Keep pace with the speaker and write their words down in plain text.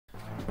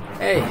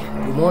Hey,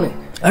 good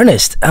morning.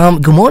 Ernest,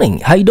 good morning.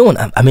 How you doing?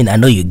 I mean, I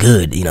know you're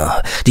good,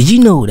 Did you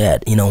know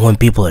that, when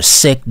people are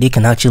sick, they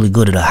can actually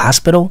go to the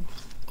hospital?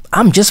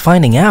 I'm just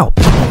finding out.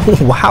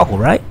 Wow,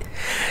 right?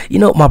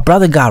 My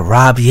brother got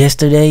robbed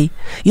yesterday.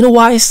 You know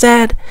why it's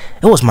sad?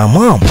 It was my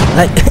mom.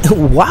 Like,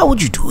 why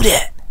would you do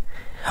that?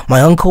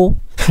 My uncle,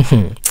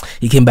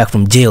 he came back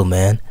from jail,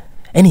 man.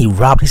 And he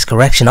robbed his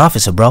correction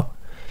officer, bro.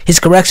 His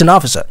correction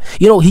officer.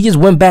 He just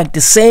went back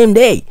the same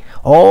day.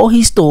 All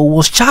he stole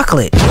was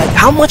chocolate. Like,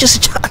 how much is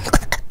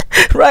chocolate?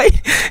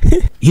 Right?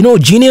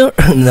 Junior?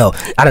 No,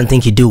 I don't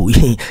think he do.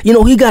 He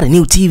got a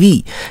new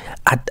TV.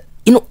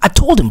 I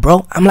told him,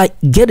 bro, I'm like,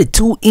 get a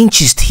 2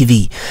 inches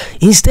TV.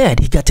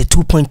 Instead, he got the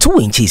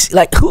 2.2 inches.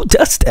 Like, who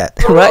does that,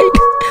 right?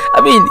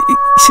 I mean,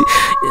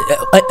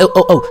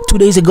 2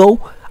 days ago,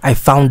 I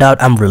found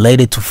out I'm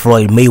related to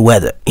Floyd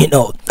Mayweather.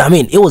 I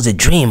mean, it was a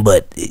dream,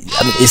 but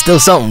it's still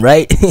something,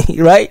 right?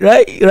 right?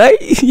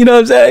 You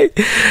know what I'm saying?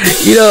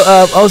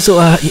 Also,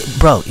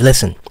 bro,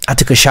 listen, I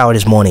took a shower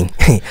this morning.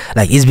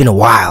 Like, it's been a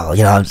while,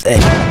 you know what I'm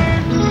saying?